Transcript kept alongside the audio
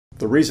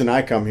The reason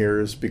I come here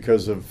is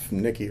because of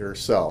Nicki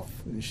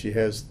herself. She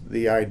has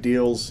the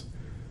ideals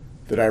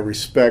that I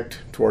respect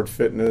toward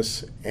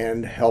fitness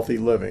and healthy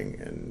living,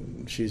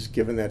 and she's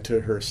given that to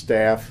her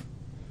staff,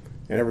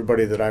 and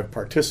everybody that I've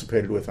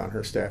participated with on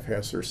her staff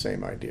has her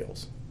same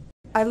ideals.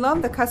 I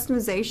love the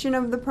customization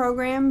of the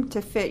program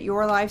to fit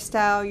your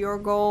lifestyle, your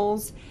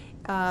goals,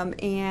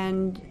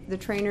 and the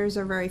trainers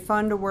are very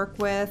fun to work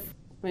with.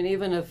 I mean,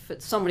 even if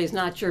somebody's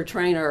not your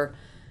trainer,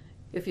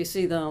 if you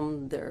see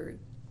them,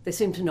 they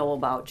seem to know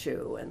about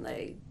you, and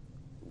they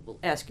will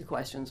ask you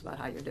questions about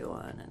how you're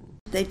doing. And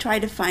they try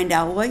to find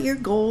out what your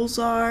goals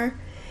are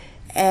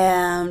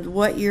and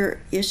what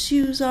your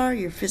issues are,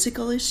 your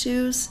physical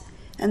issues,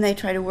 and they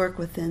try to work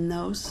within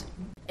those.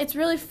 It's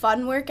really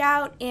fun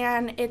workout,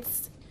 and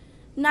it's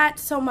not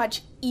so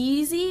much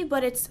easy,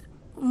 but it's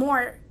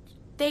more,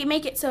 they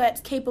make it so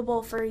it's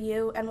capable for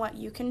you and what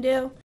you can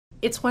do.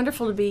 It's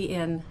wonderful to be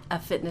in a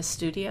fitness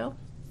studio.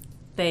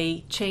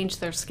 They change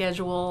their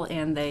schedule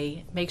and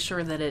they make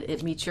sure that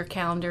it meets your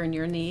calendar and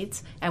your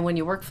needs. And when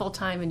you work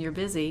full-time and you're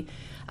busy,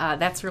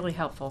 that's really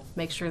helpful.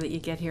 Make sure that you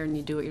get here and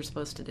you do what you're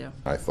supposed to do.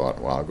 I thought,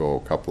 well, I'll go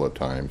a couple of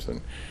times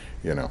and,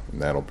 and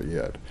that'll be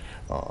it.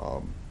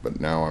 But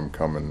now I'm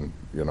coming,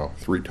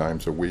 3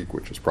 times a week,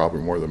 which is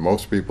probably more than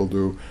most people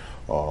do,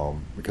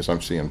 because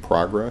I'm seeing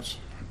progress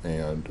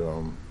and,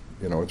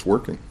 it's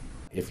working.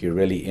 If you're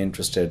really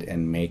interested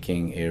in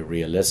making a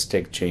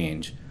realistic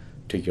change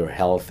to your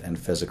health and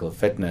physical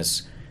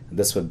fitness,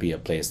 this would be a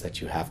place that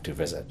you have to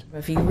visit.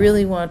 If you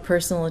really want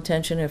personal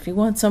attention, if you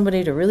want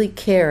somebody to really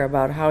care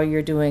about how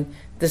you're doing,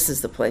 this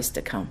is the place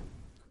to come.